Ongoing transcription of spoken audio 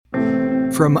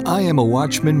From I Am a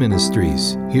Watchman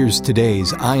Ministries, here's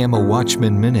today's I Am a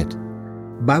Watchman Minute.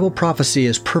 Bible prophecy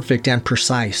is perfect and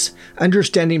precise.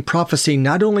 Understanding prophecy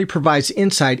not only provides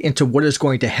insight into what is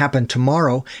going to happen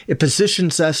tomorrow, it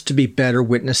positions us to be better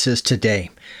witnesses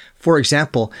today. For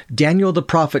example, Daniel the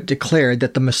prophet declared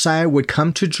that the Messiah would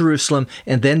come to Jerusalem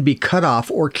and then be cut off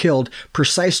or killed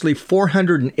precisely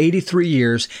 483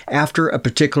 years after a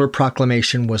particular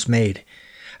proclamation was made.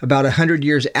 About 100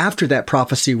 years after that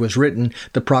prophecy was written,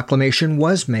 the proclamation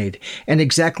was made, and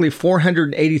exactly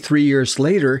 483 years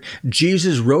later,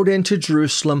 Jesus rode into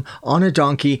Jerusalem on a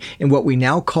donkey in what we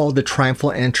now call the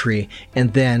triumphal entry,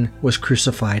 and then was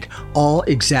crucified, all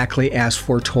exactly as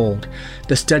foretold.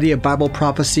 The study of Bible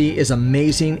prophecy is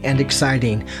amazing and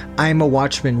exciting. I Am a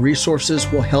Watchman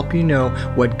resources will help you know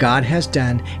what God has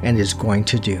done and is going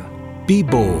to do. Be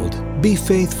bold, be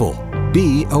faithful,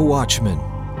 be a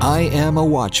watchman.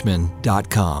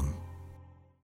 IamAWatchman.com